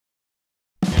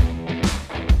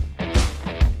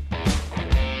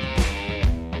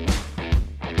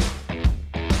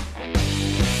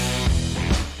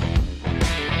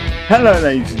Hello,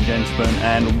 ladies and gentlemen,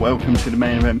 and welcome to the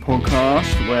Main Event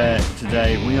Podcast, where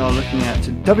today we are looking at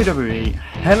WWE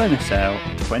Hell in a Cell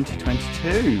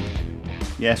 2022.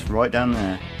 Yes, right down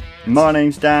there. My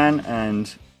name's Dan,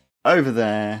 and over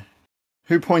there,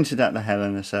 who pointed at the Hell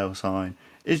in a Cell sign,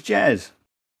 is Jez.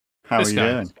 How are you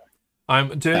doing?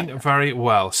 I'm doing very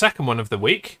well. Second one of the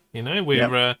week. You know,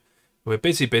 we're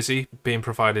busy, being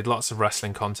provided lots of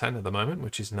wrestling content at the moment,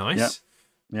 which is nice.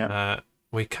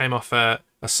 We came off a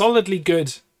solidly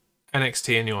good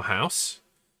NXT in your house,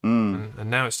 and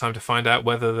now it's time to find out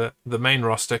whether the main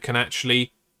roster can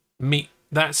actually meet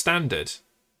that standard.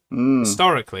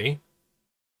 Historically,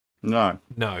 no,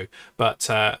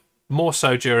 but more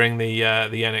so during the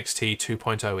NXT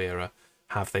 2.0 era,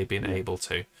 have they been able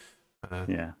to?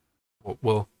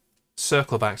 We'll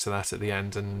circle back to that at the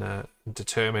end and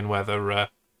determine whether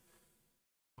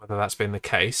that's been the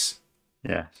case.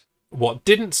 Yes. What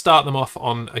didn't start them off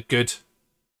on a good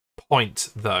point,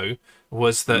 though,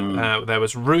 was that there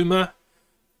was rumour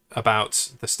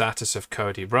about the status of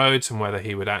Cody Rhodes and whether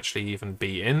he would actually even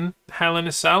be in Hell in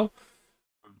a Cell.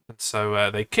 And so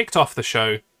they kicked off the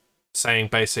show saying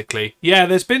basically, yeah,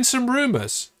 there's been some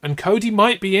rumours and Cody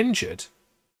might be injured.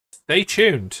 Stay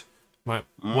tuned.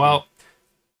 Well,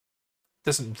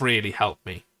 doesn't really help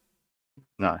me.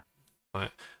 No.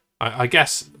 I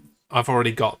guess I've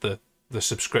already got the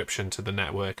subscription to the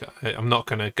network. I'm not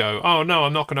going to go, oh no,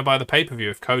 I'm not going to buy the pay-per-view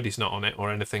if Cody's not on it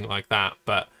or anything like that.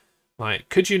 But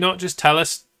could you not just tell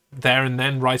us there and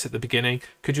then, right at the beginning?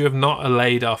 Could you have not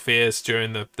allayed our fears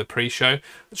during the pre-show?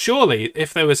 Surely,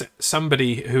 if there was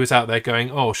somebody who was out there going,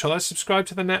 oh, shall I subscribe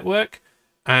to the network?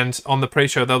 And on the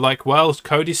pre-show, they're like, well,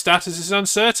 Cody's status is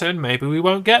uncertain. Maybe we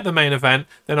won't get the main event.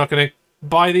 They're not going to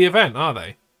buy the event, are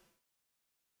they?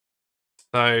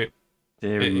 So,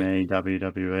 dear me,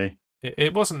 WWE.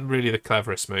 It wasn't really the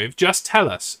cleverest move. Just tell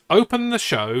us. Open the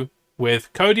show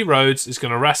with Cody Rhodes is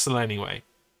going to wrestle anyway.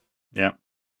 Yeah.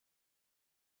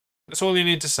 That's all you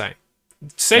need to say.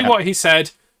 Say what he said,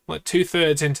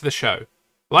 2/3 into the show.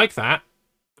 Like that,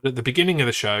 but at the beginning of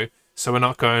the show, so we're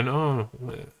not going, oh,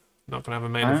 we're not going to have a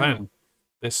main event.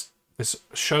 This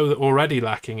show that already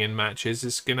lacking in matches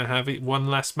is going to have one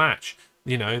less match.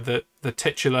 You know, the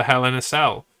titular Hell in a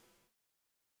Cell.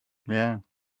 Yeah.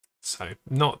 So,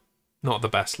 not the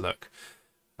best look.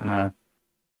 No.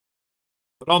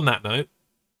 But on that note,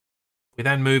 we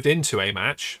then moved into a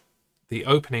match, the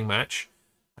opening match,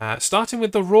 starting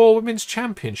with the Raw Women's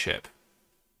Championship.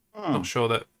 Not sure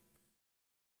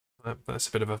that's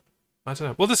a bit of a... I don't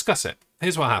know. We'll discuss it.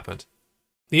 Here's what happened.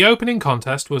 The opening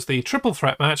contest was the triple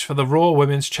threat match for the Raw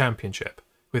Women's Championship,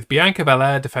 with Bianca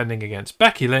Belair defending against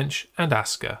Becky Lynch and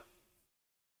Asuka.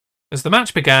 As the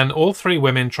match began, all three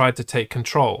women tried to take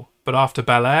control, but after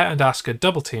Belair and Asuka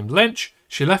double-teamed Lynch,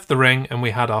 she left the ring and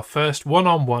we had our first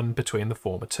one-on-one between the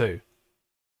former two.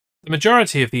 The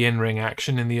majority of the in-ring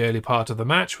action in the early part of the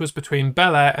match was between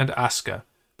Belair and Asuka,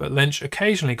 but Lynch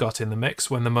occasionally got in the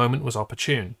mix when the moment was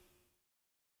opportune.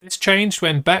 This changed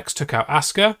when Bex took out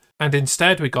Asuka, and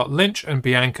instead we got Lynch and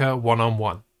Bianca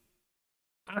one-on-one.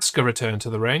 Asuka returned to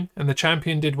the ring, and the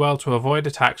champion did well to avoid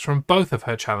attacks from both of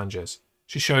her challengers.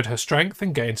 She showed her strength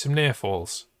and gained some near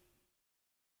falls.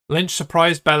 Lynch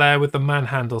surprised Belair with the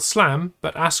manhandle slam,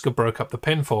 but Asuka broke up the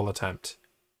pinfall attempt.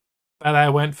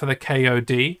 Belair went for the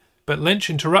KOD, but Lynch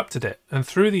interrupted it and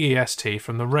threw the EST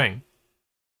from the ring.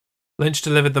 Lynch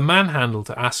delivered the manhandle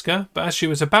to Asuka, but as she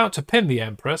was about to pin the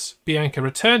Empress, Bianca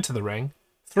returned to the ring,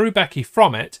 threw Becky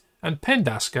from it, and pinned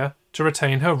Asuka to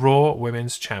retain her Raw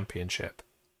Women's Championship.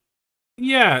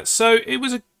 Yeah, so it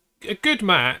was a good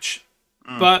match,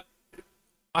 but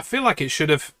I feel like it should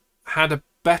have had a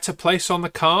better place on the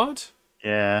card.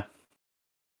 Yeah.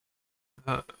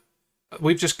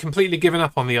 We've just completely given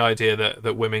up on the idea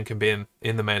that women can be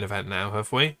in the main event now,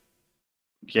 have we?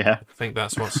 Yeah. I think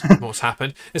that's what's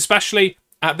happened. Especially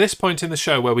at this point in the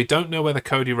show where we don't know whether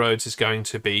Cody Rhodes is going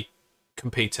to be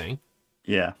competing.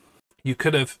 Yeah. You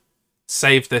could have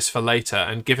saved this for later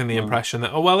and given the impression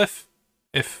that, oh, well, if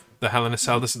the Hell in a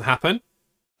Cell doesn't happen,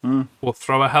 we'll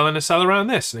throw a Hell in a Cell around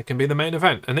this and it can be the main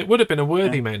event. And it would have been a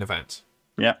worthy main event.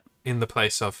 Yeah. In the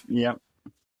place of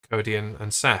Cody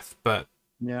and Seth. But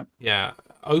yeah,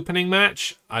 opening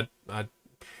match, I'm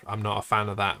not a fan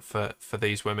of that for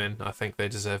these women. I think they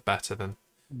deserve better than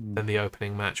the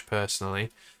opening match personally.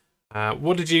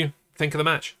 What did you think of the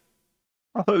match?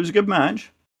 I thought it was a good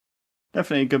match.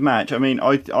 Definitely a good match. I mean,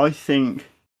 I think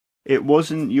it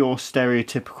wasn't your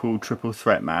stereotypical triple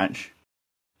threat match,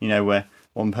 you know, where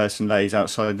one person lays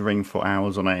outside the ring for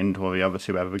hours on end while the other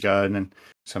two have a go, and then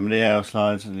somebody else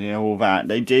lies, and all that.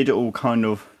 They did all kind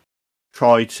of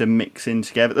try to mix in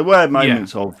together. There were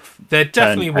moments of there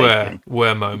definitely turn-taking,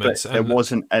 were moments, but there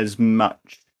wasn't as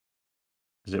much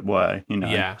as it were, you know.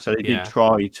 Yeah, So they did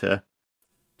try to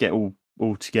get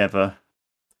all together.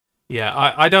 Yeah,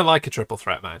 I don't like a triple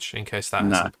threat match, in case that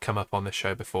hasn't come up on this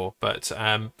show before. But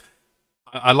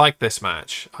I like this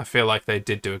match. I feel like they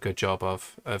did do a good job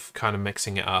of kind of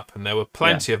mixing it up, and there were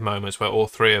plenty of moments where all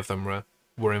three of them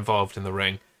were involved in the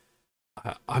ring.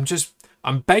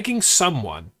 I'm begging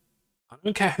someone, I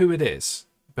don't care who it is,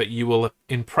 but you will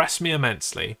impress me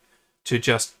immensely to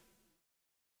just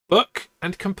book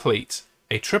and complete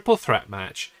a triple threat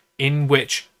match in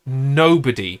which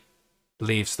nobody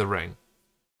leaves the ring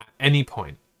at any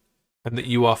point, and that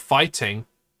you are fighting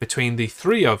between the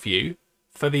three of you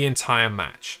for the entire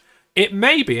match. It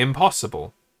may be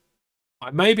impossible.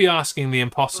 I may be asking the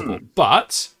impossible,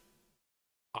 but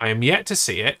I am yet to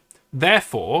see it.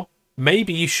 Therefore,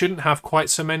 maybe you shouldn't have quite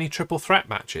so many triple threat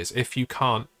matches if you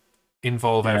can't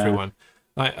involve everyone.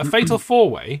 Like a fatal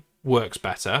four-way works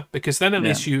better, because then at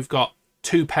least you've got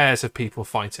two pairs of people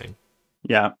fighting.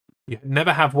 Yeah. You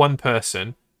never have one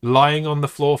person lying on the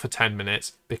floor for 10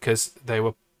 minutes because they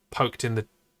were poked in the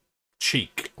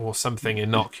cheek or something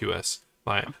innocuous.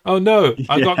 Like, oh no,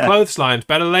 I got clotheslined,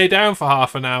 better lay down for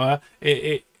half an hour.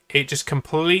 It just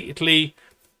completely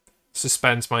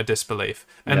suspends my disbelief.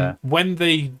 And when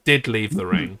they did leave the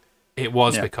ring, it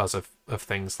was because of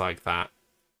things like that.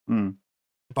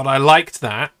 But I liked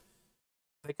that.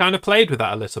 They kind of played with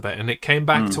that a little bit, and it came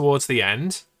back towards the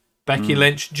end. Becky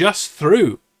Lynch just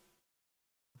threw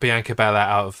Bianca Belair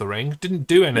out of the ring, didn't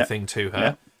do anything to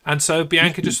her. And so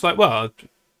Bianca just like, well, I'll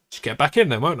just get back in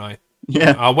then, won't I?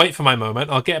 Yeah. I'll wait for my moment,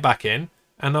 I'll get back in,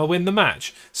 and I'll win the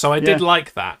match. So I did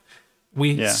like that.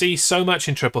 We see so much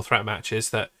in triple threat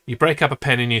matches that you break up a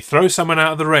pin and you throw someone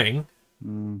out of the ring,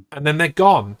 and then they're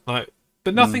gone. But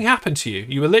nothing happened to you.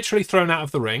 You were literally thrown out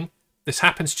of the ring. This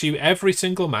happens to you every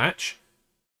single match.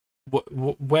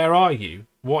 Where are you?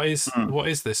 What is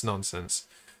this nonsense?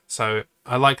 So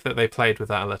I like that they played with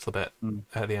that a little bit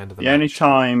at the end of the match. The only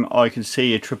time I can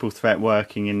see a triple threat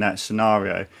working in that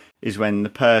scenario is when the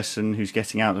person who's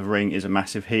getting out of the ring is a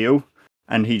massive heel,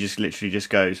 and he just literally just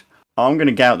goes, I'm going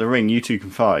to get out the ring, you two can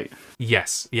fight.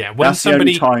 Yes, yeah. When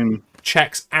somebody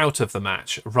checks out of the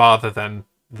match rather than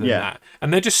that.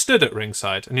 And they're just stood at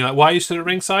ringside. And you're like, why are you stood at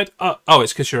ringside? Oh,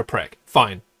 it's because you're a prick.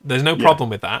 Fine. There's no problem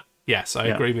with that. Yes, I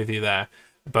agree with you there.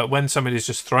 But when somebody's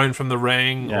just thrown from the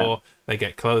ring or they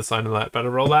get clotheslined and like,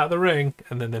 better roll out of the ring,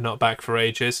 and then they're not back for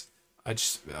ages, I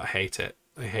hate it.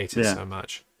 I hate it so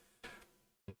much.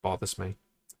 It bothers me.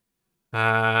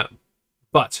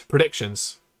 But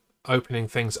predictions. Opening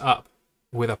things up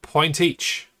with a point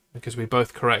each, because we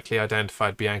both correctly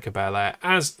identified Bianca Belair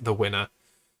as the winner.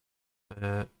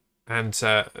 And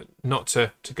not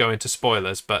to go into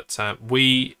spoilers, but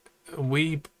we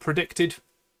predicted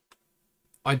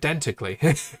identically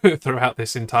throughout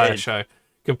this entire show,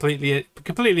 completely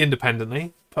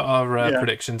independently. Put our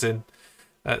predictions in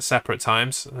at separate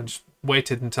times, and just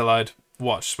waited until I'd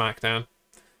watched SmackDown.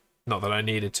 Not that I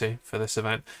needed to for this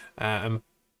event, and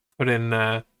put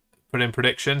in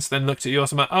predictions. Then looked at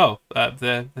yours and went, "Oh,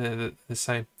 they're the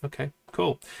same. Okay,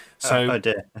 cool." So, oh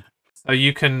dear. So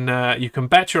you can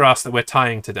bet your ass that we're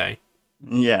tying today.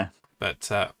 Yeah.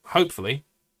 But hopefully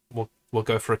we'll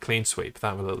go for a clean sweep.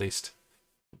 That will at least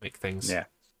make things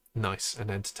nice and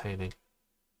entertaining.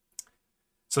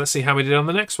 So let's see how we did on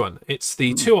the next one. It's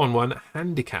the 2-on-1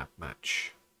 handicap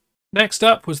match. Next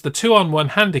up was the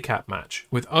 2-on-1 handicap match,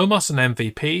 with Omos and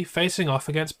MVP facing off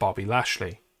against Bobby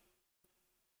Lashley.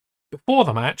 Before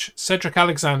the match, Cedric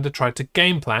Alexander tried to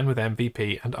game plan with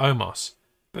MVP and Omos,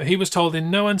 but he was told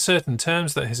in no uncertain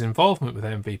terms that his involvement with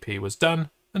MVP was done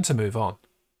and to move on.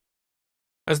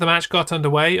 As the match got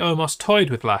underway, Omos toyed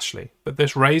with Lashley, but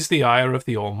this raised the ire of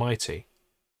the Almighty.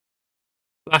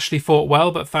 Lashley fought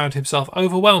well but found himself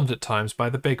overwhelmed at times by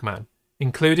the big man,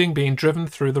 including being driven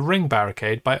through the ring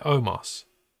barricade by Omos.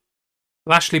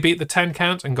 Lashley beat the 10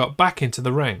 count and got back into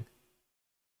the ring.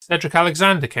 Cedric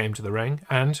Alexander came to the ring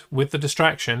and, with the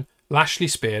distraction, Lashley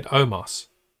speared Omos.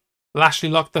 Lashley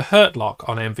locked the Hurt Lock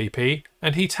on MVP,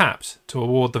 and he tapped to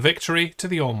award the victory to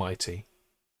the Almighty.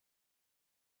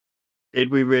 Did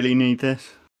we really need this?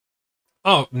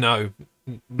 Oh, no,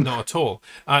 not at all.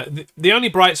 The only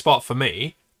bright spot for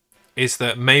me is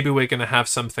that maybe we're going to have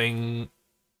something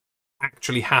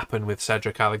actually happen with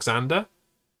Cedric Alexander.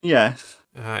 Yes.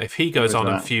 If he goes on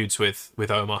and feuds with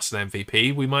Omos and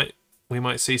MVP, we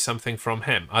might see something from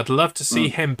him. I'd love to see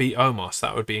him beat Omos.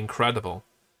 That would be incredible.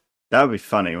 That would be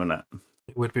funny, wouldn't it?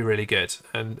 It would be really good.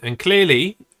 And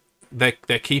clearly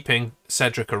they're keeping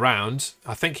Cedric around.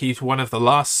 I think he's one of the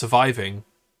last surviving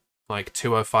like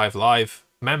 205 Live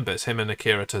members, him and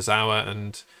Akira Tozawa,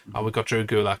 and we got Drew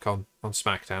Gulak on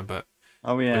SmackDown, but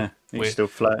Oh yeah, he's still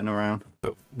floating around.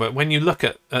 But when you look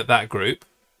at that group,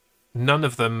 none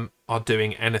of them are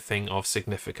doing anything of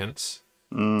significance.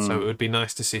 So it would be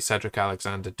nice to see Cedric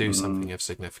Alexander do something of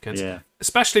significance. Yeah.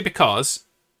 Especially because,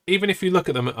 even if you look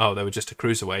at them, they were just a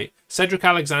cruiserweight. Cedric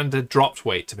Alexander dropped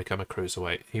weight to become a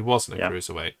cruiserweight. He wasn't a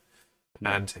cruiserweight.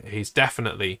 And he's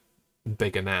definitely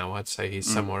bigger now. I'd say he's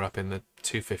somewhere up in the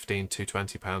 215,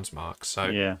 220 pounds mark. So,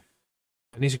 yeah.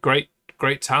 And he's a great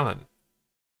talent.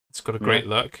 He's got a great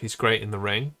look. He's great in the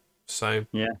ring. So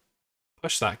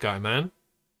push that guy, man.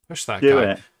 Push that Do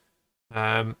guy.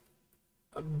 it.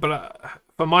 But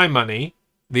for my money,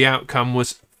 the outcome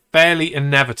was fairly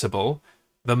inevitable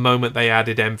the moment they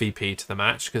added MVP to the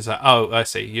match. Because, I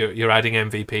see. You're adding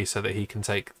MVP so that he can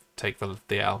take the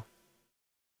L.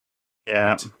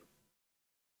 Yeah.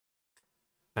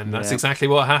 And that's exactly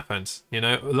what happened. You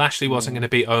know, Lashley wasn't going to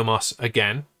beat Omos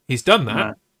again. He's done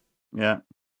that. No.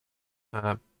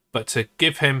 Yeah. But to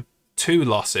give him 2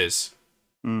 losses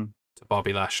to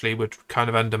Bobby Lashley would kind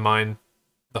of undermine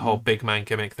the whole big man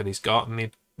gimmick that he's got, and he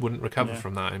wouldn't recover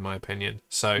from that, in my opinion.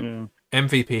 So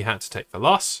MVP had to take the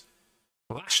loss.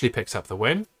 Lashley picked up the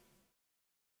win.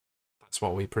 That's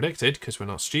what we predicted, because we're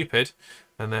not stupid.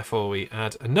 And therefore we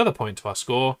add another point to our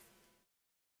score,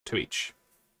 2 each.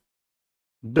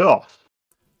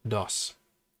 DOS.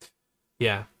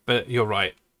 Yeah, but you're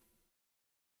right.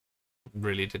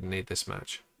 Really didn't need this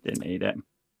match. Didn't need it.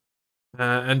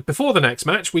 And before the next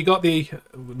match, we got the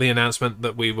announcement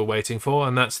that we were waiting for,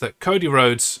 and that's that Cody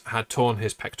Rhodes had torn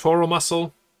his pectoral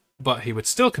muscle, but he would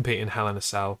still compete in Hell in a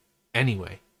Cell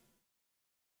anyway.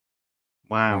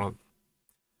 Wow.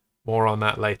 More on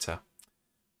that later.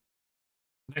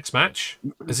 Next match,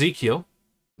 Ezekiel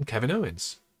and Kevin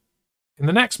Owens. In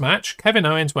the next match, Kevin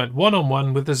Owens went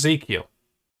one-on-one with Ezekiel.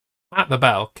 At the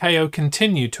bell, KO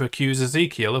continued to accuse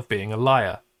Ezekiel of being a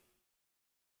liar.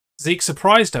 Zeke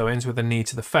surprised Owens with a knee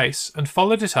to the face and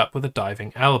followed it up with a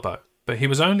diving elbow, but he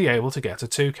was only able to get a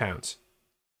 2 count.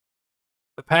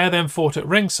 The pair then fought at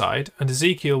ringside, and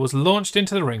Ezekiel was launched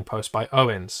into the ring post by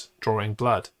Owens, drawing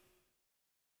blood.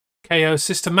 KO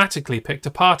systematically picked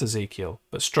apart Ezekiel,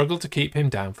 but struggled to keep him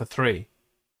down for 3.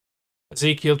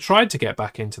 Ezekiel tried to get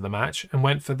back into the match and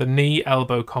went for the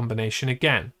knee-elbow combination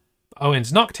again, but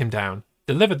Owens knocked him down,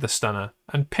 delivered the stunner,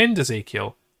 and pinned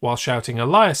Ezekiel while shouting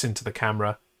Elias into the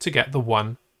camera to get the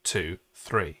 1, 2,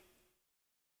 3.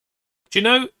 Do you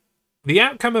know, the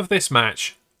outcome of this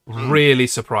match really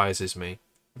surprises me.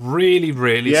 Really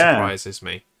surprises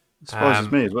me.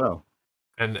 Surprises me as well.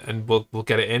 And we'll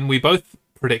get it in. We both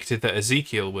predicted that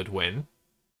Ezekiel would win.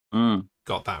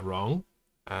 Got that wrong.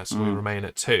 So we remain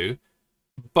at 2.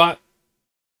 But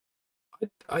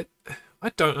I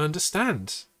don't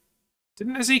understand.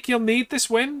 Didn't Ezekiel need this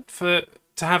win to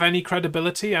have any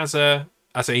credibility as a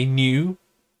new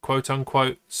quote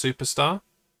unquote superstar?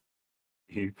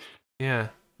 Yeah.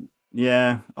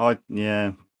 And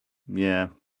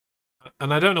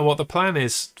I don't know what the plan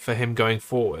is for him going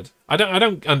forward. I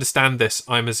don't understand this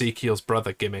I'm Ezekiel's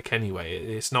brother gimmick anyway.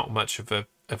 It's not much of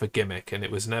a gimmick, and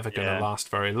it was never going to last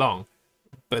very long.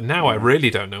 But now I really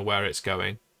don't know where it's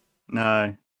going.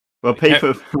 No. Well,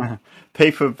 people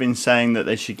have been saying that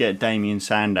they should get Damien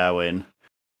Sandow in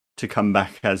to come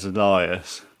back as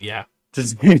Elias. Yeah.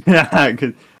 To do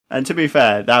that, and to be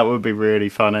fair, that would be really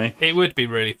funny. It would be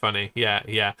really funny,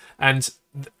 yeah. And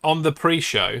on the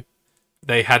pre-show,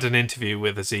 they had an interview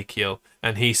with Ezekiel,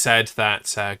 and he said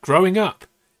that growing up,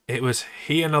 it was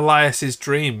he and Elias's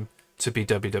dream to be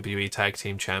WWE Tag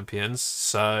Team Champions.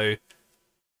 So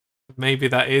maybe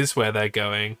that is where they're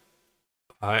going.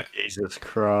 Jesus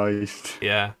Christ.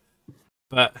 Yeah.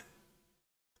 But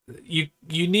you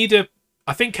need a...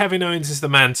 I think Kevin Owens is the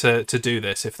man to do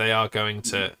this if they are going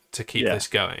to keep this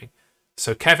going.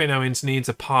 So Kevin Owens needs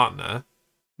a partner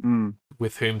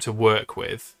with whom to work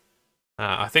with.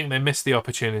 I think they missed the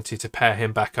opportunity to pair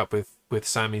him back up with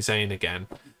Sami Zayn again.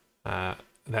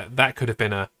 That could have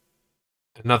been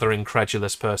another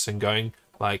incredulous person going,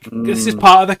 like, this is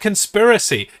part of the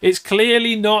conspiracy. It's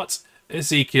clearly not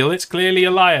Ezekiel. It's clearly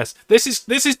Elias. This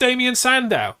is Damien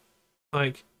Sandow.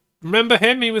 Like, remember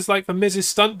him? He was like the Miz's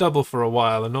stunt double for a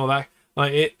while and all that.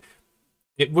 Like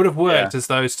it would have worked as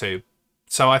those two.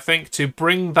 So I think to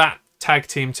bring that tag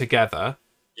team together,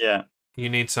 you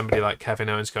need somebody like Kevin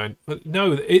Owens going,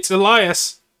 no, it's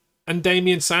Elias and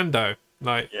Damien Sandow.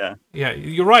 Like, yeah,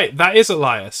 you're right. That is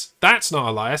Elias. That's not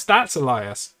Elias. That's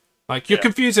Elias. Like, you're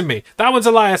confusing me. That one's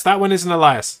Elias. That one isn't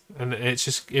Elias. And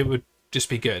it would just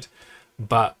be good.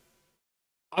 But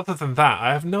Other than that,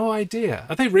 I have no idea.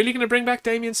 Are they really going to bring back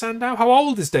Damien Sandow? How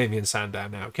old is Damien Sandow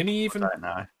now? Can he I even? don't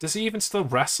know. Does he even still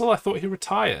wrestle? I thought he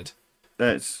retired.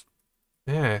 That's.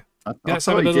 Yeah. I Let's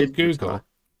have a thought he little did retire. Google.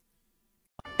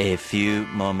 A few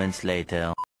moments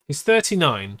later. He's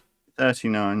 39,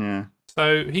 39. Yeah.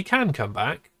 so he can come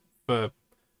back for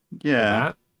Yeah.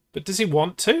 that. But does he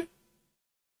want to?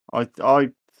 I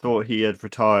thought he had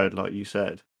retired, like you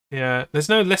said. Yeah. There's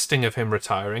no listing of him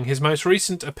retiring. His most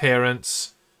recent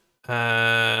appearance.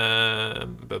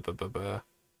 Um, buh, buh, buh, buh.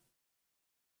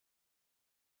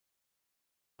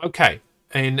 Okay.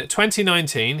 In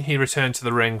 2019, he returned to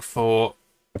the ring for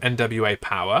NWA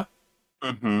Power.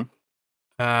 Mm-hmm.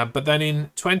 But then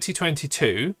in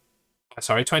 2020,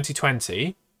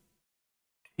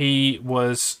 he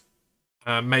was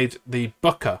made the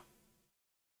booker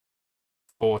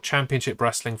for Championship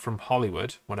Wrestling from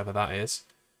Hollywood, whatever that is,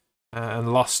 and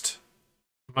most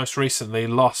recently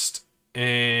lost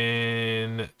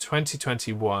in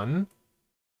 2021,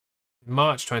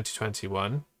 March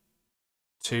 2021,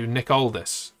 to Nick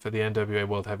Aldis for the NWA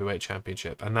World Heavyweight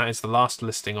Championship. And that is the last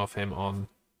listing of him on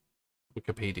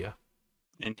Wikipedia.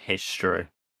 In history.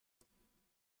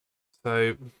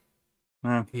 So,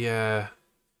 Yeah. yeah,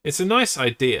 it's a nice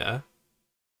idea.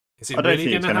 Is it I don't really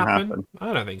think going it's to gonna happen?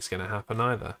 I don't think it's going to happen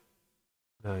either.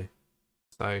 No.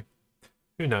 So,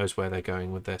 who knows where they're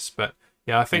going with this? But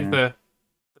yeah, I think the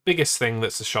biggest thing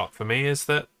that's a shock for me is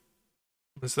that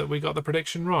we got the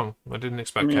prediction wrong. I didn't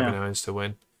expect Kevin Owens to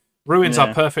win. Ruins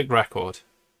our perfect record.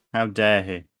 How dare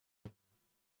he?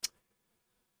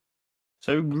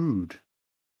 So rude.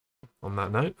 On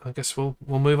that note, I guess we'll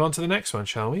move on to the next one,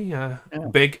 shall we?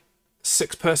 Big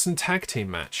 6-person tag team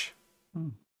match.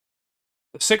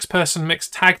 The 6-person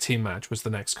mixed tag team match was the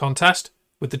next contest,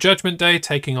 with the Judgment Day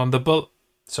taking on the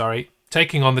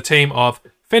team of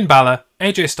Finn Balor,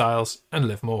 AJ Styles, and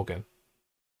Liv Morgan.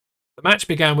 The match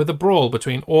began with a brawl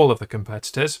between all of the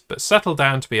competitors, but settled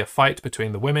down to be a fight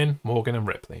between the women, Morgan and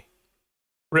Ripley.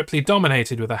 Ripley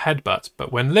dominated with a headbutt,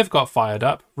 but when Liv got fired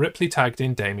up, Ripley tagged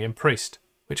in Damian Priest,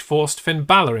 which forced Finn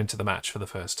Balor into the match for the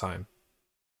first time.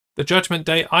 The Judgment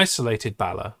Day isolated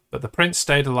Balor, but the Prince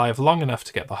stayed alive long enough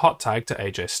to get the hot tag to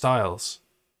AJ Styles.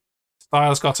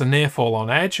 Styles got a near fall on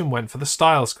Edge and went for the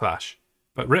Styles Clash,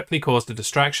 but Ripley caused a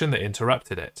distraction that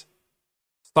interrupted it.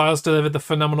 Styles delivered the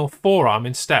phenomenal forearm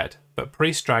instead, but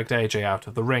Priest dragged AJ out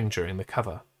of the ring during the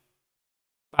cover.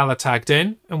 Balor tagged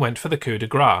in and went for the coup de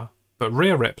grace, but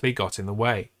Rhea Ripley got in the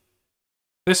way.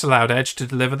 This allowed Edge to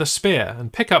deliver the spear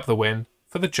and pick up the win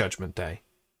for the Judgment Day.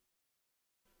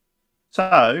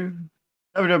 So,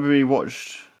 WWE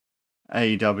watched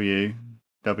AEW,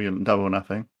 Double or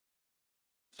Nothing,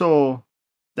 saw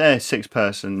their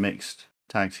 6-person mixed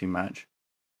tag team match,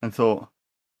 and thought,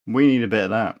 we need a bit of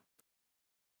that.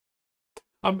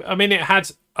 I mean, it had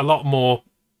a lot more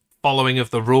following of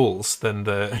the rules than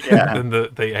the than the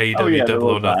AEW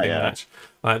Double or Nothing match.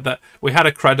 Like that, we had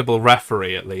a credible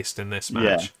referee at least in this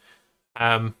match.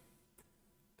 I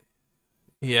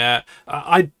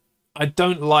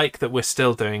don't like that we're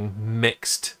still doing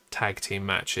mixed tag team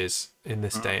matches in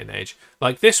this day and age.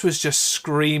 Like, this was just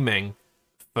screaming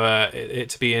for it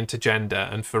to be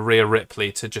intergender and for Rhea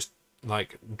Ripley to just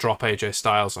like drop AJ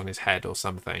Styles on his head or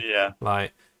something. Yeah,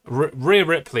 like Rhea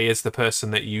Ripley is the person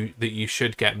that you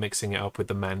should get mixing it up with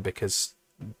the men, because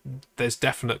there's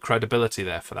definite credibility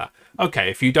there for that. Okay,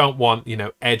 if you don't want,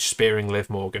 Edge spearing Liv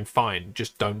Morgan, fine,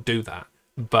 just don't do that.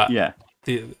 But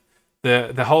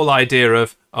the whole idea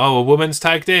of, a woman's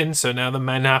tagged in, so now the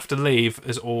men have to leave,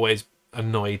 has always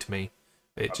annoyed me.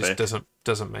 It just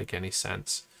doesn't make any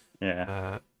sense.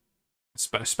 Yeah.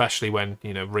 Especially when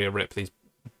Rhea Ripley's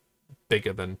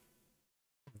bigger than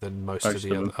most of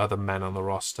the other men on the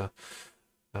roster,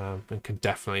 and can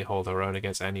definitely hold her own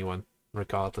against anyone,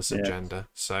 regardless of gender.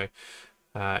 So,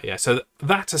 so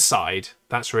that aside,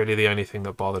 that's really the only thing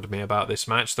that bothered me about this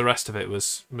match. The rest of it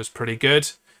was pretty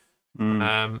good.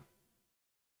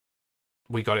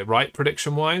 We got it right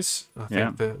prediction-wise. I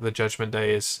think the Judgment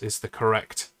Day is the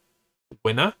correct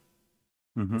winner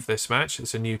of this match.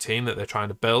 It's a new team that they're trying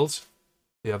to build.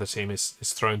 The other team is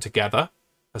thrown together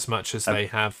as much as they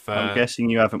have... I'm guessing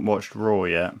you haven't watched Raw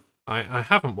yet. I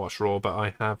haven't watched Raw, but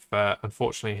I have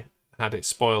unfortunately had it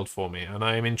spoiled for me, and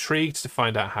I am intrigued to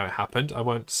find out how it happened. I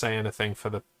won't say anything for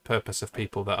the purpose of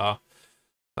people that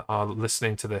are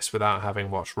listening to this without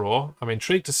having watched Raw. I'm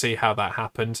intrigued to see how that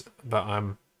happened, but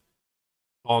I'm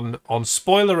on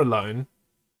spoiler alone,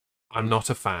 I'm not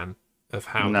a fan of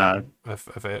how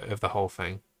of the whole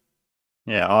thing.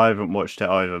 Yeah, I haven't watched it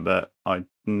either, but I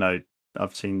know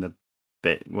I've seen the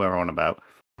bit we're on about.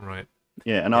 Right.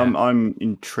 Yeah, and I'm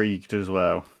intrigued as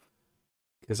well.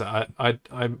 because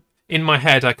I'm in my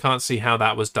head, I can't see how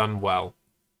that was done well.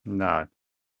 No.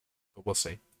 But we'll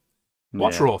see.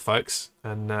 Watch Raw, folks,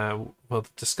 and we'll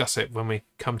discuss it when we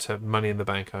come to Money in the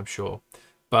Bank, I'm sure.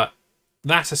 But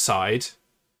that aside,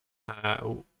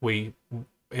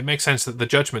 it makes sense that the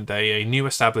Judgment Day, a new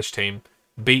established team,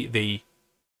 beat the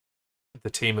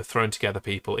team of thrown together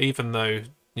people, even though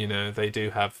they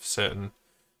do have certain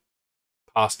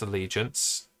past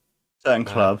allegiance. Certain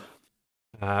club.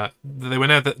 They were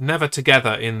never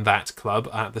together in that club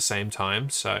at the same time,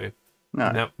 so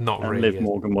not and really. Liv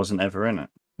Morgan wasn't ever in it.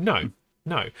 No.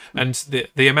 And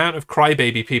the amount of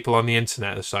crybaby people on the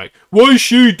internet is like, why is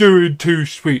she doing Too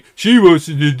Sweet? She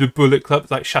wasn't in the Bullet Club.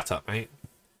 It's like, shut up, mate.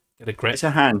 Get a grip. It's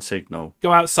a hand signal.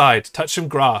 Go outside, touch some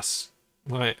grass.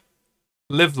 Like,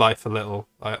 live life a little.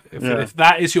 Like, if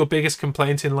that is your biggest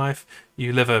complaint in life,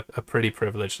 you live a pretty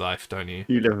privileged life, don't you?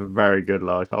 You live a very good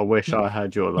life. I wish I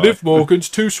had your life. Liv Morgan's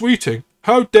too sweeting.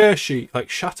 How dare she? Like,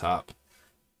 shut up.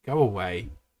 Go away.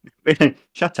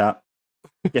 Shut up.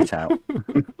 Get out.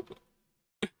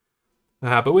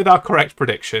 But with our correct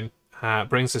prediction,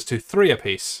 brings us to 3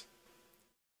 apiece.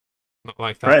 Not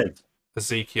like that Fred.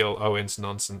 Ezekiel Owens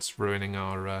nonsense ruining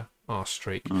our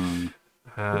streak.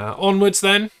 Onwards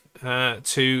then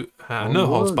to No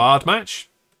Holds Barred match.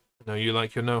 I know you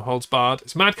like your No Holds Barred.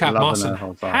 It's Madcap Moss and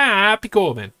Happy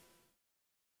Corbin.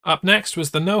 Up next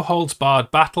was the No Holds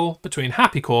Barred battle between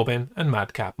Happy Corbin and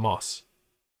Madcap Moss.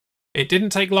 It didn't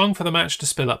take long for the match to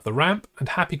spill up the ramp, and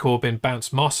Happy Corbin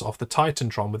bounced Moss off the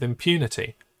Titantron with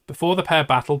impunity, before the pair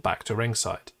battled back to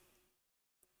ringside.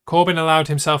 Corbin allowed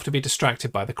himself to be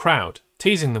distracted by the crowd,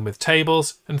 teasing them with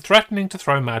tables and threatening to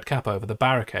throw Madcap over the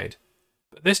barricade.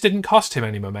 But this didn't cost him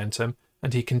any momentum,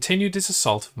 and he continued his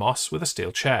assault of Moss with a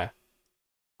steel chair.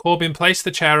 Corbin placed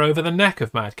the chair over the neck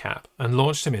of Madcap and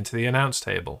launched him into the announce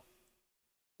table.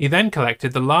 He then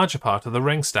collected the larger part of the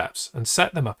ring steps and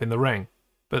set them up in the ring.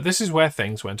 But this is where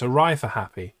things went awry for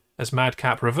Happy, as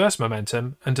Madcap reversed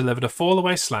momentum and delivered a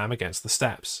fall-away slam against the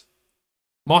steps.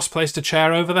 Moss placed a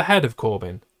chair over the head of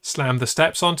Corbin, slammed the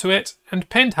steps onto it, and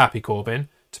pinned Happy Corbin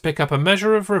to pick up a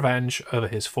measure of revenge over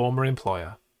his former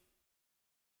employer.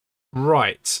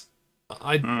 Right.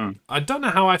 I don't know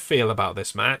how I feel about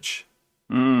this match.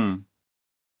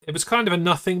 It was kind of a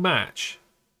nothing match,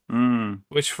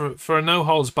 which for a no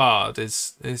holds barred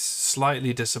is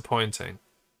slightly disappointing.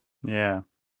 Yeah.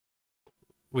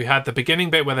 We had the beginning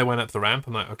bit where they went up the ramp.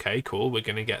 I'm like, okay, cool. We're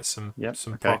going to get some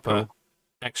proper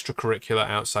extracurricular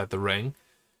outside the ring.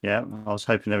 Yeah, I was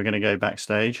hoping they were going to go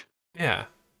backstage. Yeah.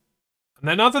 And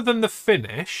then other than the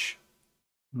finish,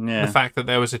 the fact that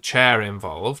there was a chair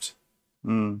involved,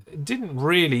 it didn't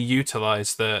really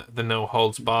utilise the no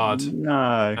holds barred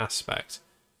aspect.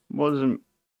 Wasn't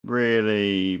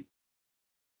really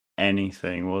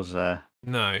anything, was there?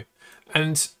 No.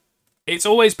 And it's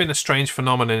always been a strange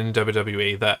phenomenon in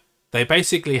WWE that they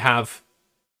basically have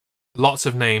lots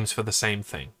of names for the same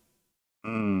thing.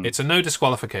 It's a no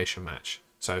disqualification match.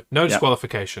 So no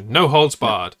disqualification, no holds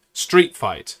barred, street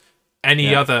fight,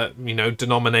 any other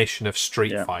denomination of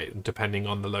street fight, depending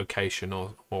on the location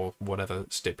or whatever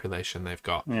stipulation they've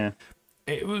got. Yeah,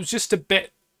 it was just a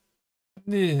bit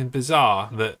bizarre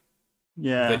that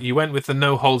you went with the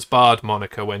no holds barred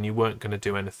moniker when you weren't going to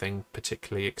do anything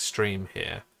particularly extreme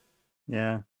here.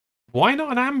 Yeah. Why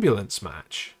not an ambulance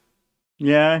match?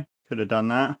 Yeah, could have done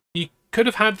that. You could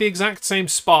have had the exact same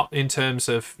spot in terms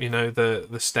of,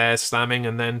 the stairs slamming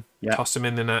and then toss him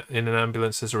in an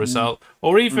ambulance as a result.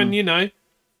 Or even, you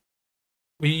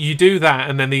do that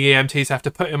and then the EMTs have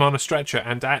to put him on a stretcher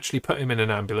and actually put him in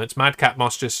an ambulance. Madcap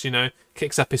Moss just,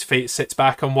 kicks up his feet, sits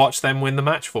back and watch them win the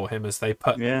match for him as they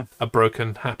put a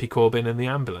broken Happy Corbin in the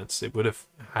ambulance. It would have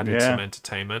added some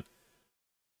entertainment.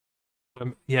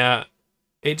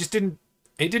 It just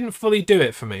didn't fully do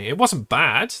it for me. It wasn't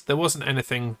bad. There wasn't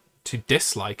anything to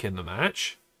dislike in the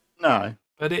match. No.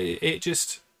 But it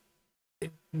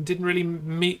didn't really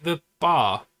meet the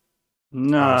bar.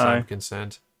 No. As far as I'm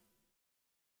concerned.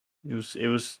 It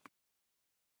was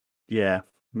you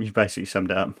basically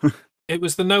summed it up. It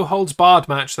was the no holds barred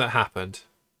match that happened.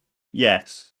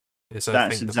 Yes. That's I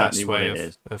think exactly the best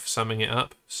way of summing it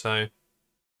up. So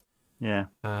yeah.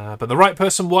 But the right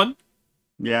person won.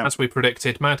 Yeah. As we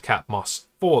predicted, Madcap Moss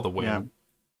for the win. Yeah.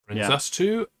 Brings us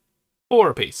to 4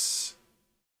 apiece.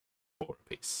 4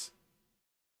 apiece.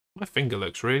 My finger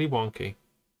looks really wonky.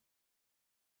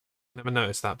 Never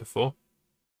noticed that before.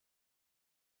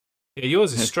 Yeah,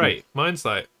 yours is straight. Mine's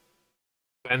like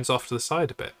bends off to the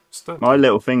side a bit. My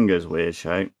little finger's weird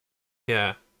shape.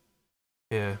 Yeah.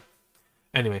 Yeah.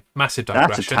 Anyway, massive digression.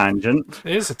 That's a tangent.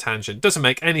 It is a tangent. Doesn't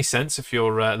make any sense if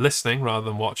you're listening rather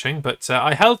than watching, but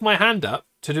I held my hand up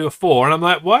to do a 4, and I'm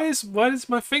like, why does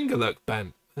my finger look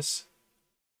bent? It's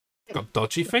got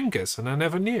dodgy fingers, and I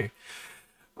never knew.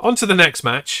 On to the next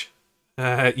match.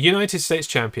 United States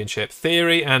Championship,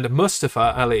 Theory and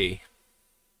Mustafa Ali.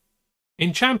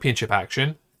 In championship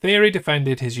action, Theory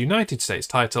defended his United States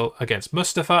title against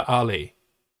Mustafa Ali.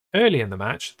 Early in the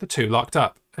match, the two locked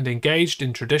up and engaged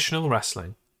in traditional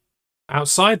wrestling.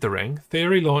 Outside the ring,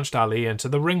 Theory launched Ali into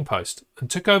the ring post and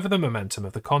took over the momentum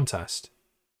of the contest.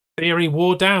 Theory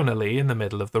wore down Ali in the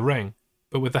middle of the ring,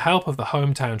 but with the help of the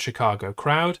hometown Chicago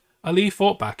crowd, Ali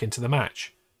fought back into the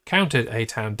match, countered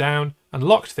A-Town down, and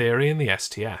locked Theory in the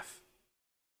STF.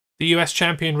 The US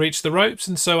champion reached the ropes,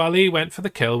 and so Ali went for the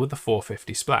kill with the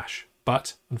 450 splash.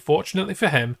 But, unfortunately for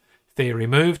him, Theory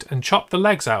moved and chopped the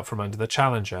legs out from under the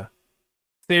challenger.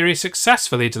 Theory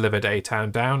successfully delivered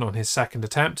A-Town down on his second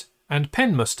attempt, and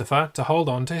pinned Mustafa to hold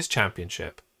on to his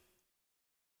championship.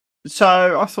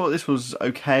 So, I thought this was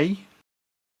okay.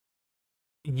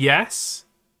 Yes.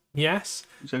 It's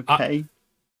okay.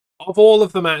 Of all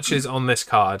of the matches on this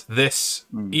card, this,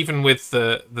 even with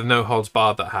the no holds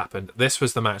barred that happened, this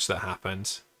was the match that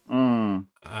happened.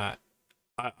 I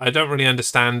don't really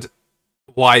understand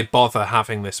why bother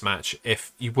having this match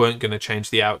if you weren't going to change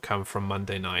the outcome from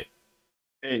Monday night.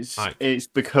 It's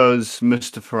because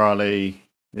Mustafa Ali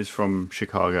is from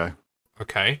Chicago.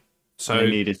 Okay. So they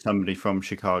needed somebody from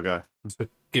Chicago. So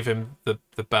give him the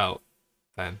belt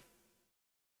then.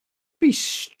 Be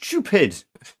stupid.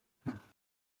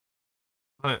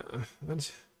 What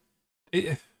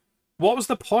was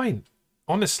the point?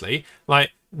 Honestly,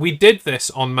 like, we did this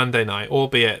on Monday night,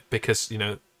 albeit because,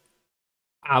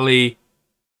 Ali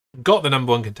got the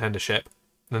number 1 contendership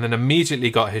and then immediately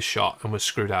got his shot and was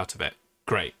screwed out of it.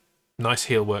 Great. Nice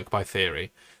heel work by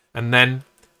Theory. And then,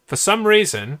 for some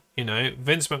reason,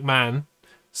 Vince McMahon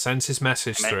sends his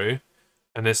message through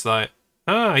and it's like,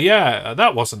 yeah,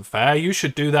 that wasn't fair. You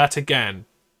should do that again.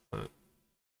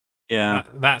 Yeah.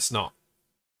 That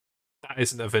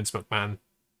isn't a Vince McMahon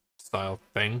style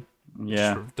thing.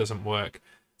 Yeah. It doesn't work.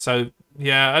 So,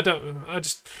 yeah,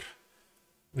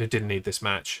 we didn't need this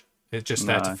match. It's just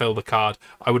there to fill the card.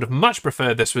 I would have much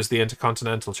preferred this was the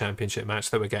Intercontinental Championship match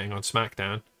that we're getting on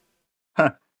SmackDown.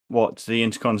 What, the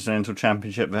Intercontinental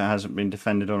Championship that hasn't been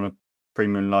defended on a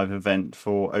premium live event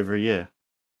for over a year?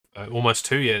 Almost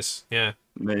 2 years, yeah.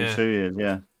 Maybe 2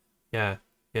 years, yeah.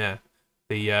 Yeah.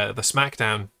 The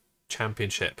SmackDown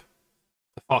Championship.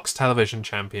 The Fox Television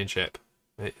Championship.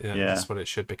 That's what it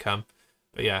should become.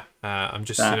 But yeah, I'm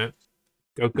just,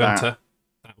 go Gunter.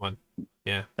 That one.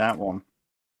 Yeah. That one.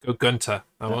 Go Gunter.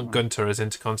 I want Gunter as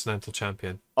Intercontinental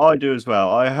Champion. I do as well.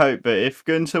 I hope that if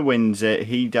Gunter wins it,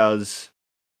 he does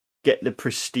get the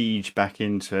prestige back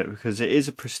into it, because it is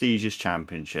a prestigious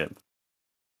championship.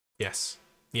 Yes.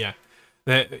 Yeah.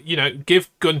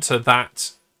 Give Gunter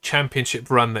that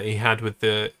championship run that he had with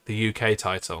the UK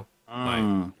title.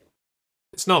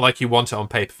 It's not like you want it on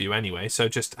pay-per-view anyway, so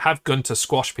just have Gunter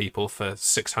squash people for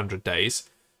 600 days.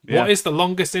 Yeah. What is the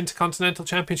longest Intercontinental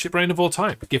Championship reign of all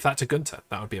time? Give that to Gunter.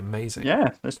 That would be amazing.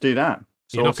 Yeah, let's do that.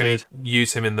 You're not going to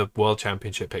use him in the World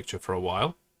Championship picture for a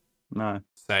while. No.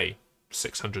 Say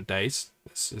 600 days.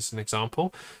 This is an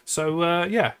example. So,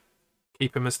 yeah,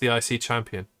 keep him as the IC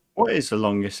champion. What is the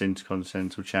longest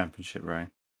Intercontinental Championship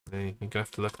reign? You're going to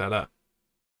have to look that up.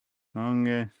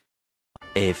 Longest.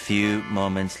 A few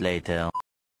moments later.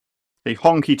 The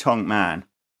Honky Tonk Man.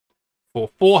 For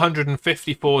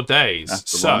 454 days.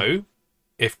 So, one.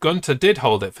 If Gunter did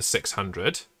hold it for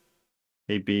 600...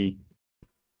 he'd be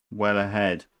well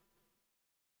ahead.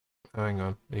 Hang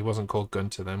on. He wasn't called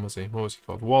Gunter then, was he? What was he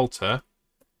called? Walter.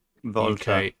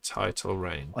 UK title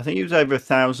reign. I think he was over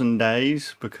 1,000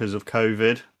 days because of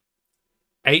COVID.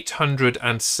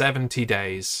 870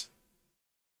 days.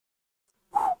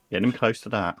 Getting him close to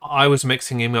that. I was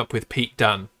mixing him up with Pete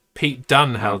Dunne. Pete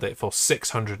Dunne held it for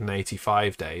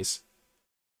 685 days.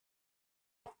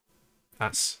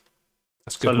 That's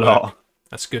good work. Lot.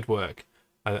 That's good work.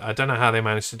 I don't know how they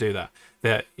managed to do that.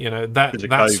 That's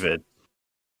COVID.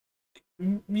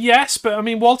 Yes, but I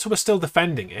mean, Walter was still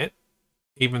defending it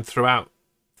even throughout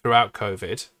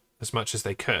COVID as much as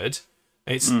they could.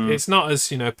 It's not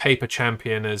as paper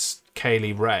champion as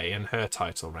Kaylee Ray and her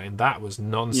title reign. That was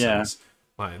nonsense. Yeah.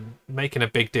 Like, making a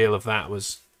big deal of that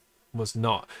was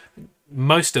not.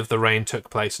 Most of the reign took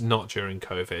place not during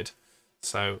COVID,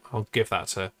 so I'll give that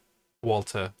to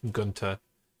Walter Gunter.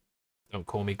 Don't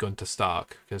call me Gunter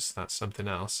Stark, because that's something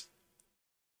else.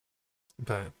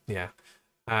 But yeah.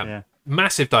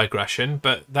 Massive digression,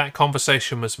 but that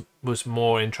conversation was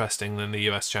more interesting than the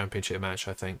US Championship match,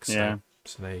 I think. So,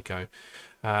 so there you go.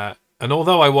 And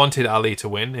although I wanted Ali to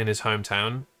win in his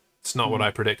hometown, It's not what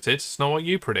I predicted. It's not what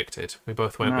you predicted. We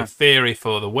both went No. with Theory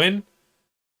for the win,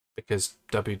 because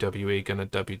WWE gonna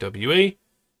WWE.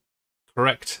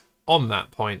 Correct on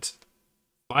that point.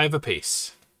 5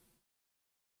 apiece.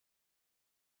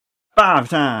 5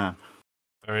 time.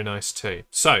 Very nice too.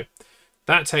 So,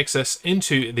 that takes us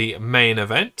into the main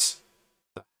event,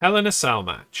 the Hell in a Cell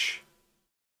match.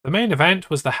 The main event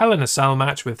was the Hell in a Cell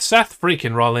match with Seth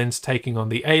freaking Rollins taking on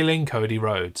the ailing Cody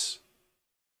Rhodes.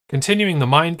 Continuing the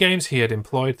mind games he had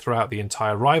employed throughout the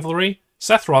entire rivalry,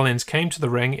 Seth Rollins came to the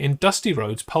ring in Dusty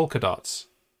Rhodes polka dots.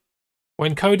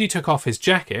 When Cody took off his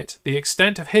jacket, the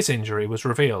extent of his injury was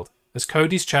revealed, as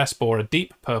Cody's chest bore a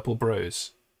deep purple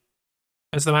bruise.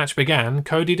 As the match began,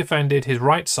 Cody defended his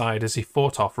right side as he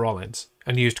fought off Rollins,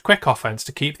 and used quick offense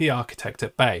to keep the Architect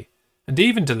at bay, and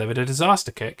even delivered a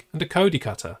disaster kick and a Cody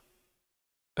cutter.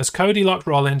 As Cody locked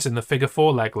Rollins in the figure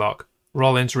 4 leg lock,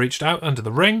 Rollins reached out under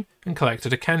the ring and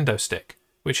collected a kendo stick,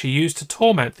 which he used to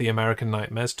torment the American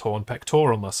Nightmare's torn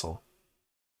pectoral muscle.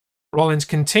 Rollins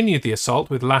continued the assault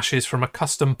with lashes from a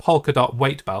custom polka dot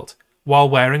weight belt while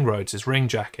wearing Rhodes' ring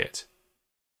jacket.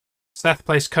 Seth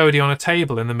placed Cody on a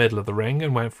table in the middle of the ring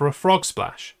and went for a frog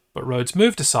splash, but Rhodes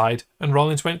moved aside and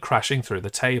Rollins went crashing through the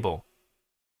table.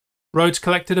 Rhodes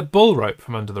collected a bull rope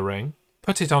from under the ring,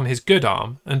 put it on his good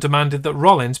arm, and demanded that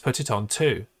Rollins put it on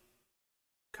too.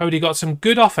 Cody got some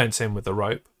good offense in with the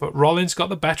rope, but Rollins got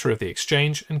the better of the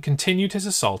exchange and continued his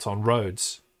assault on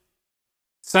Rhodes.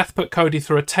 Seth put Cody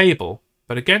through a table,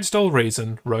 but against all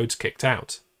reason, Rhodes kicked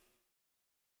out.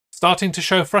 Starting to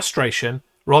show frustration,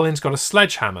 Rollins got a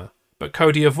sledgehammer, but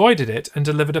Cody avoided it and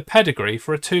delivered a pedigree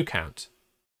for a 2 count.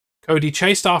 Cody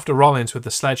chased after Rollins with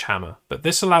the sledgehammer, but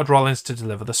this allowed Rollins to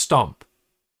deliver the stomp.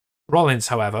 Rollins,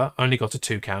 however, only got a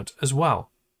 2 count as well.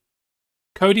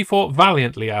 Cody fought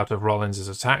valiantly out of Rollins'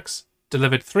 attacks,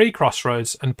 delivered 3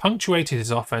 crossroads, and punctuated his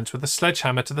offense with a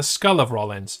sledgehammer to the skull of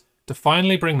Rollins to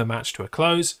finally bring the match to a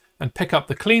close and pick up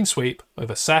the clean sweep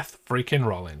over Seth freaking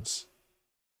Rollins.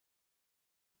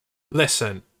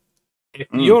 Listen, if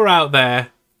you're out there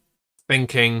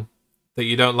thinking that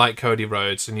you don't like Cody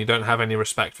Rhodes and you don't have any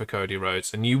respect for Cody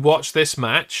Rhodes, and you watch this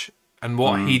match and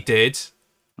what he did,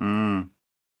 then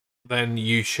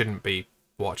you shouldn't be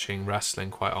watching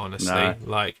wrestling, quite honestly. No.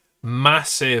 Like,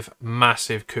 massive,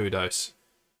 massive kudos,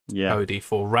 Cody,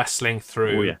 for wrestling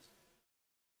through a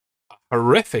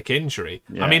horrific injury.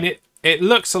 I mean, it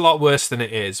looks a lot worse than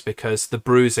it is because the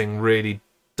bruising really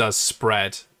does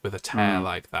spread with a tear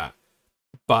like that.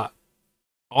 But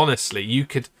honestly, you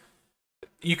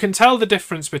can tell the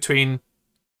difference between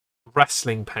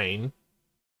wrestling pain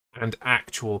and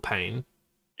actual pain.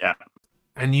 Yeah.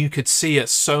 And you could see at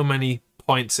so many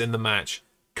points in the match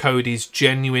Cody's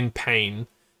genuine pain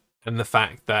and the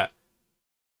fact that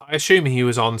I assume he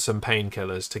was on some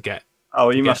painkillers to get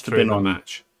he must have been the on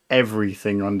match.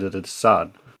 Everything under the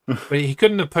sun. But he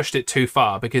couldn't have pushed it too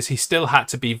far because he still had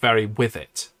to be very with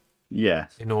it. Yeah.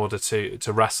 In order to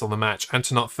wrestle the match and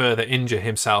to not further injure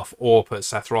himself or put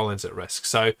Seth Rollins at risk.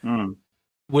 So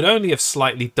would only have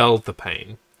slightly dulled the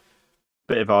pain.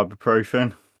 Bit of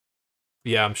ibuprofen.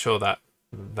 Yeah, I'm sure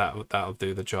that'll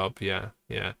do the job. Yeah.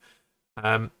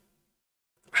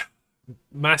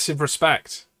 Massive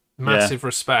respect.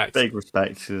 Respect. Big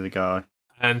respect to the guy.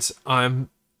 And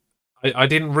I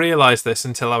didn't realise this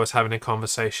until I was having a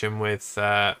conversation with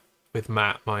Matt,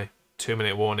 my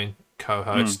 2-minute warning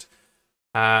co-host.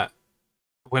 We're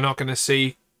not going to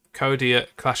see Cody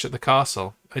at Clash at the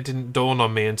Castle. It didn't dawn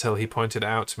on me until he pointed it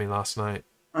out to me last night.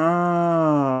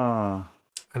 Ah.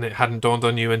 And it hadn't dawned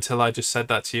on you until I just said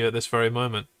that to you at this very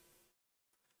moment.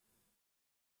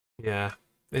 Yeah.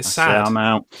 It's sad. I'm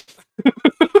out.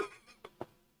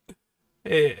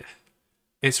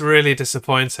 It's really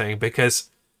disappointing because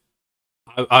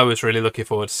I was really looking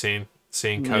forward to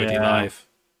seeing Cody live.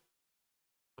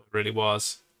 It really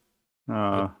was.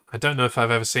 I don't know if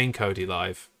I've ever seen Cody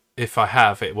live. If I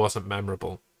have, it wasn't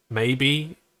memorable.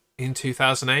 Maybe in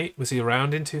 2008? Was he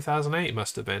around in 2008? He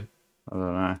must have been. I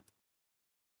don't know.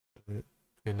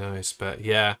 Who knows? But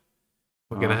yeah,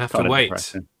 we're going to have to wait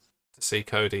to see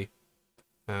Cody.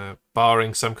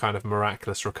 Barring some kind of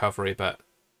miraculous recovery. But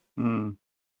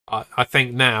I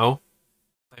think now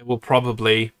they will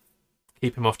probably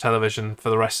keep him off television for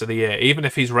the rest of the year. Even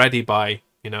if he's ready by,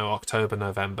 October,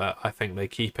 November, I think they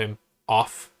keep him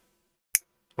off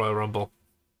Royal Rumble.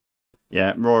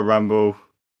 Yeah, Royal Rumble,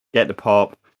 get the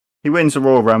pop. He wins the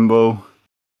Royal Rumble,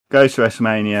 goes to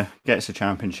WrestleMania, gets the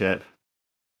championship.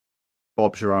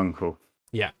 Bob's your uncle.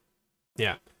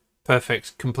 Yeah.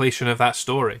 Perfect completion of that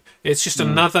story. It's just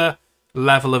another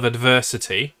level of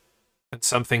adversity and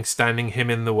something standing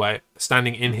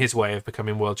in his way of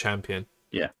becoming world champion.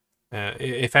 Yeah.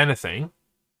 If anything,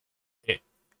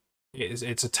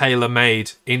 it's a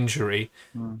tailor-made injury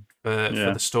for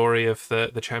the story of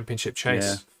the championship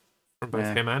chase from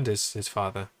both him and his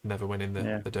father never winning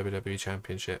the WWE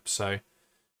championship. So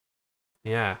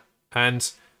yeah,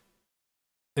 and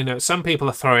some people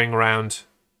are throwing around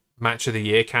match of the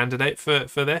year candidate for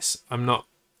this. I'm not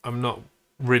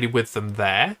really with them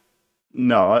there.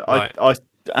 No, I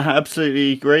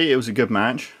absolutely agree. It was a good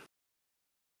match.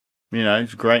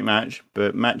 It's a great match,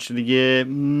 but match of the year,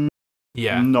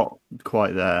 not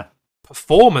quite there.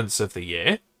 Performance of the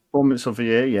year. Performance of the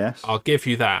year, yes. I'll give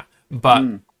you that.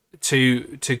 But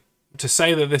to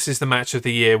say that this is the match of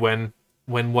the year when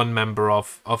one member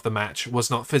of the match was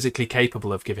not physically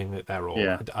capable of giving it their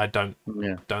all, I don't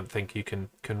think you can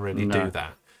really do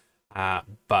that.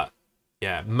 But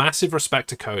yeah, massive respect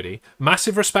to Cody,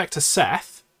 massive respect to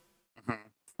Seth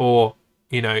for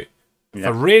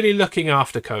for really looking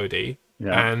after Cody,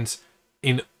 and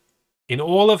in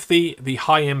all of the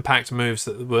high impact moves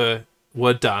that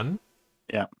were done,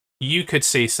 you could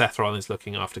see Seth Rollins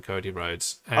looking after Cody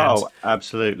Rhodes. And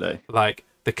absolutely. Like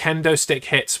the kendo stick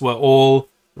hits were all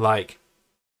like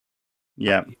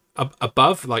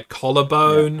above, like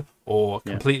collarbone, or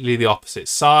completely the opposite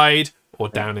side, or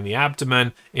down in the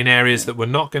abdomen, in areas that were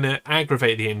not going to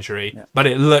aggravate the injury, but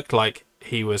it looked like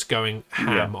he was going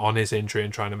ham on his injury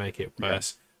and trying to make it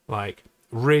worse. Like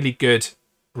really good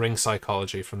ring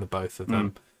psychology from the both of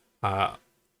them.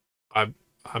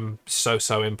 I'm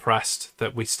so impressed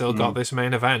that we still got this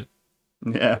main event.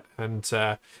 Yeah, and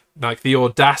like the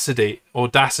audacity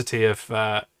of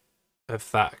that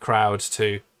crowd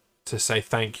to say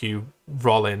thank you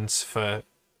Rollins for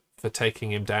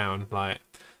taking him down. Like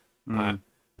I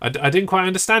didn't quite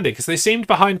understand it, because they seemed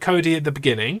behind Cody at the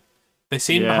beginning, they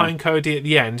seemed behind Cody at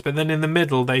the end, but then in the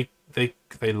middle they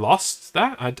lost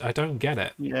that. I don't get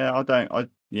it.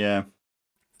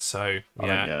 So I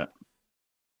don't get it.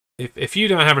 If you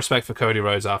don't have respect for Cody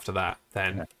Rhodes after that,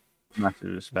 then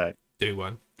massive respect. Do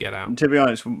one. Get out. And to be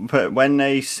honest, when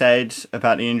they said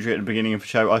about the injury at the beginning of the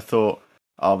show, I thought,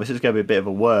 oh, this is going to be a bit of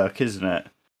a work, isn't it?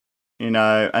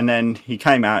 And then he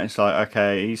came out, and it's like,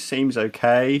 okay, he seems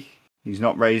okay. He's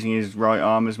not raising his right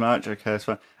arm as much. Okay, that's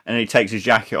fine. And then he takes his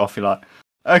jacket off. You're like,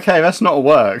 okay, that's not a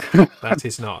work. That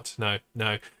is not. No.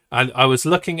 And I was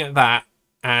looking at that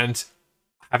and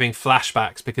having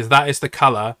flashbacks, because that is the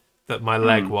colour that my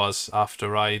leg was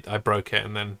after I broke it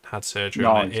and then had surgery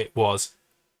on it. It was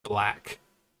black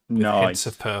with hints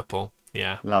of purple.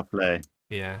 Yeah. Lovely.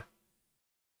 Yeah.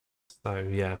 So,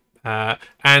 yeah.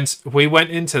 And we went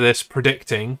into this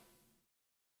predicting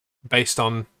based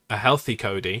on a healthy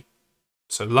Cody.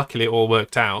 So luckily it all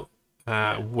worked out.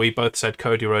 We both said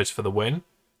Cody Rhodes for the win.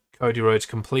 Cody Rhodes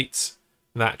completes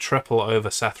that triple over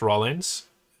Seth Rollins.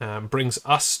 Brings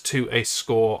us to a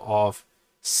score of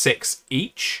 6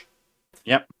 each.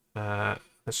 Yep.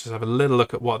 Let's just have a little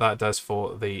look at what that does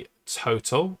for the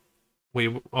total.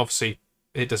 We obviously,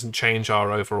 it doesn't change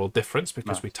our overall difference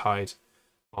because we tied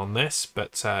on this,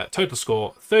 but total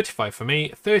score 35 for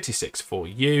me, 36 for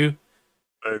you.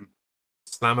 Boom.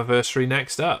 Slammiversary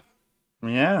next up.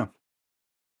 Yeah.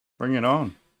 Bring it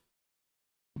on.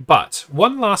 But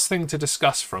one last thing to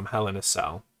discuss from Hell in a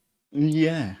Cell.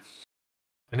 Yeah.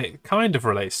 And it kind of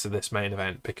relates to this main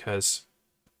event because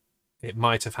it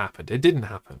might have happened. It didn't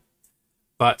happen.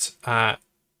 But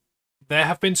there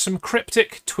have been some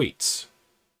cryptic tweets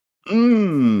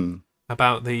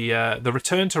about the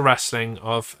return to wrestling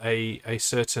of a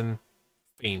certain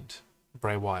Fiend,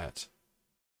 Bray Wyatt.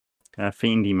 A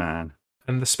fiendy man.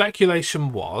 And the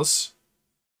speculation was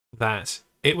that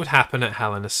it would happen at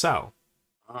Hell in a Cell.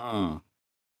 Oh.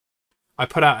 I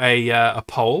put out a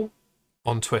poll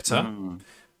on Twitter.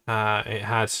 It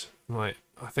had, like,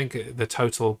 I think the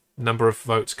total number of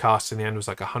votes cast in the end was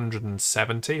like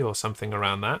 170 or something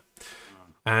around that.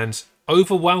 And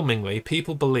overwhelmingly,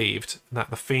 people believed that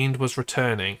the Fiend was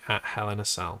returning at Hell in a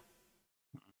Cell.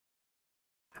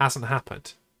 Hasn't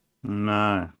happened.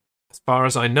 No. As far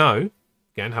as I know,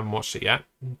 again, haven't watched it yet,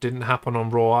 didn't happen on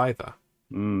Raw either.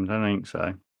 Don't think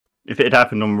so. If it had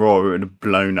happened on Raw, it would have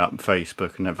blown up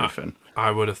Facebook and everything.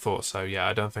 I would have thought so, yeah.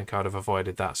 I don't think I'd have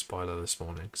avoided that spoiler this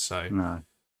morning. So, no.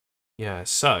 Yeah,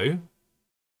 so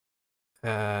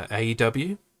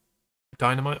AEW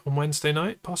Dynamite on Wednesday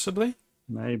night, possibly?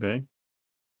 Maybe.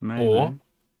 Or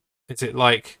is it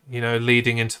like,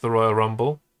 leading into the Royal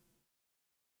Rumble?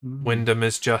 Wyndham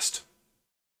is just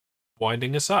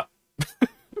winding us up.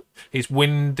 He's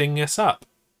winding us up.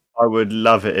 I would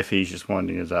love it if he's just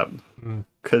winding us up.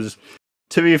 Because,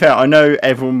 to be fair, I know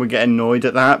everyone would get annoyed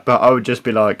at that, but I would just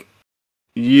be like,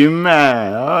 you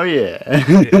man, oh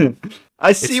yeah.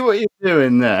 I see what you're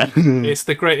doing there. It's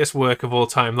the greatest work of all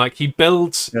time. Like, he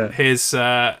builds Yeah.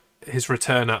 his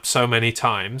return up so many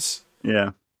times,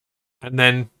 Yeah. and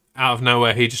then out of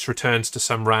nowhere he just returns to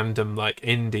some random like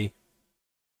indie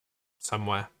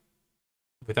somewhere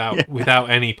without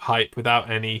any hype, without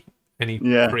any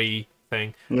pre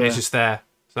thing. Yeah. It's just there.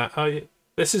 It's like, oh,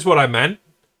 this is what I meant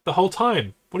the whole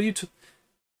time. What are you? Of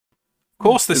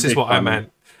course, this is what I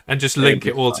meant, and just link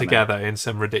it all together in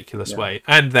some ridiculous way,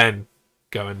 and then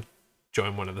go and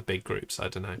join one of the big groups. I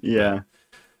don't know. Yeah.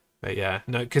 But yeah,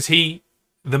 no, because the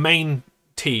main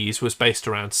tease was based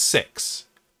around 6.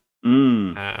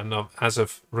 And as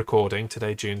of recording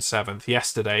today, June 7th,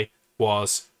 yesterday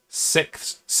was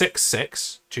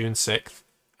 6/6, June 6th,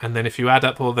 and then if you add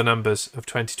up all the numbers of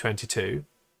 2022,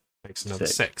 it makes another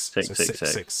 6. So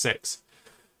 666.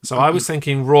 So I was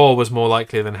thinking Raw was more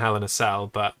likely than Hell in a Cell,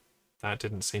 but that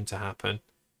didn't seem to happen.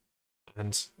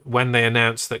 And when they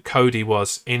announced that Cody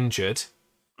was injured,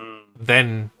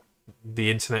 then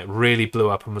the internet really blew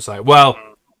up and was like, well,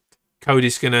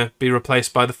 Cody's going to be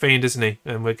replaced by The Fiend, isn't he?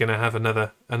 And we're going to have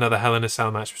another Hell in a Cell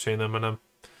match between them. And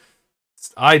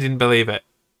I didn't believe it,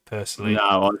 personally.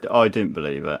 No, I didn't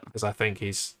believe it. Because I think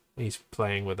he's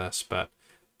playing with us. But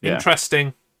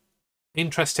interesting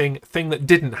thing that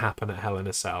didn't happen at Hell in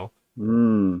a Cell.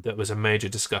 That was a major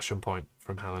discussion point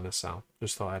from Hell in a Cell.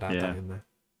 Just thought I'd add that in there.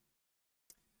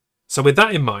 So with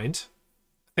that in mind,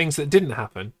 things that didn't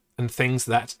happen and things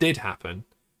that did happen,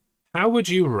 how would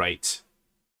you rate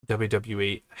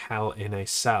WWE Hell in a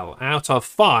Cell out of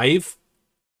 5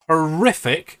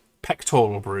 horrific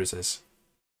pectoral bruises?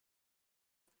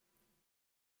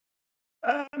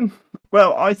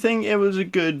 Well, I think it was a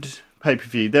good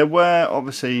pay-per-view. There were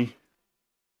obviously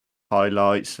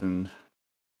highlights and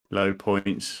low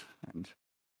points, and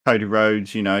Cody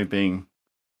Rhodes, being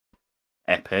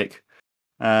epic.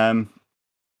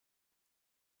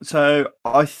 So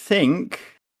I think,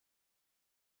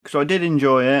 because I did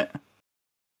enjoy it,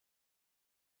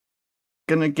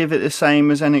 gonna give it the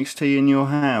same as NXT in Your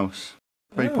House,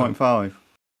 3.5.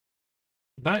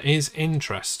 That is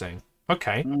interesting.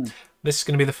 Okay, this is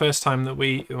going to be the first time that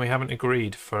we haven't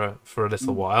agreed for a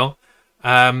little while.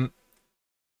 I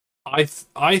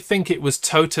think it was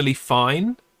totally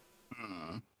fine,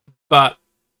 but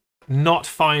not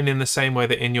fine in the same way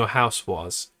that In Your House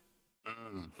was.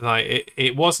 Like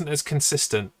it wasn't as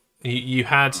consistent. You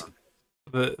had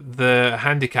the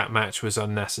handicap match was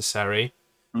unnecessary.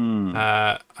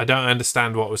 I don't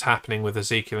understand what was happening with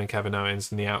Ezekiel and Kevin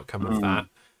Owens and the outcome of that.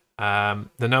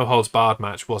 The no holds barred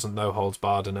match wasn't no holds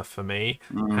barred enough for me,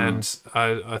 and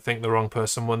I think the wrong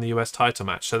person won the US title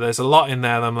match. So there's a lot in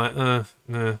there that I'm like,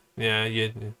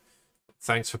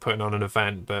 thanks for putting on an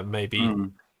event, but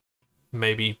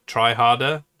maybe try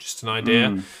harder. Just an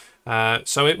idea.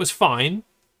 So it was fine.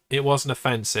 It wasn't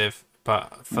offensive,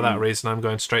 but for that reason, I'm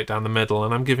going straight down the middle,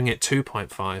 and I'm giving it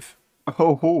 2.5.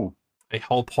 Oh, a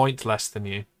whole point less than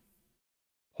you.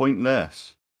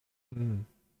 Pointless.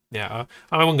 Yeah,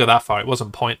 I wouldn't go that far. It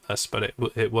wasn't pointless, but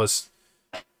it was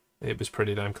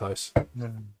pretty damn close.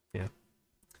 Yeah.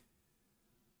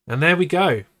 And there we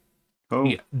go. Cool.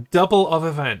 The double of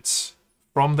events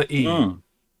from the E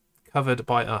covered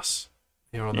by us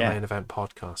here on the Main Event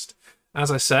Podcast. As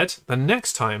I said, the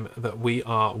next time that we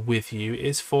are with you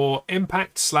is for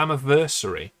Impact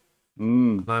Slammiversary.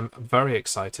 And I'm very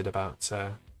excited about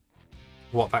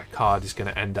what that card is going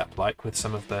to end up like with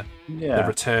some of the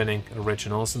returning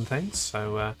originals and things.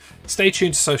 So stay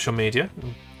tuned to social media.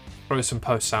 We'll throw some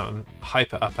posts out and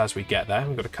hype it up as we get there.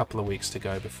 We've got a couple of weeks to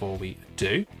go before we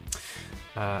do.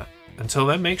 Until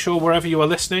then, make sure wherever you are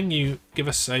listening, you give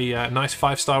us a nice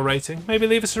 5-star rating. Maybe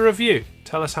leave us a review.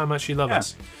 Tell us how much you love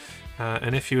us.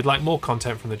 And if you would like more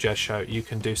content from The Jez Show, you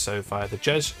can do so via the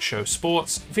Jez Show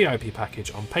Sports VIP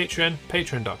package on Patreon,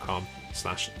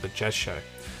 patreon.com/The Jez Show.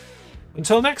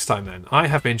 Until next time then, I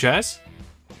have been Jez.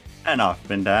 And I've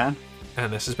been Dan.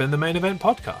 And this has been the Main Event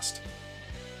Podcast.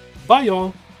 Bye,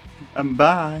 y'all. And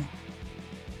bye.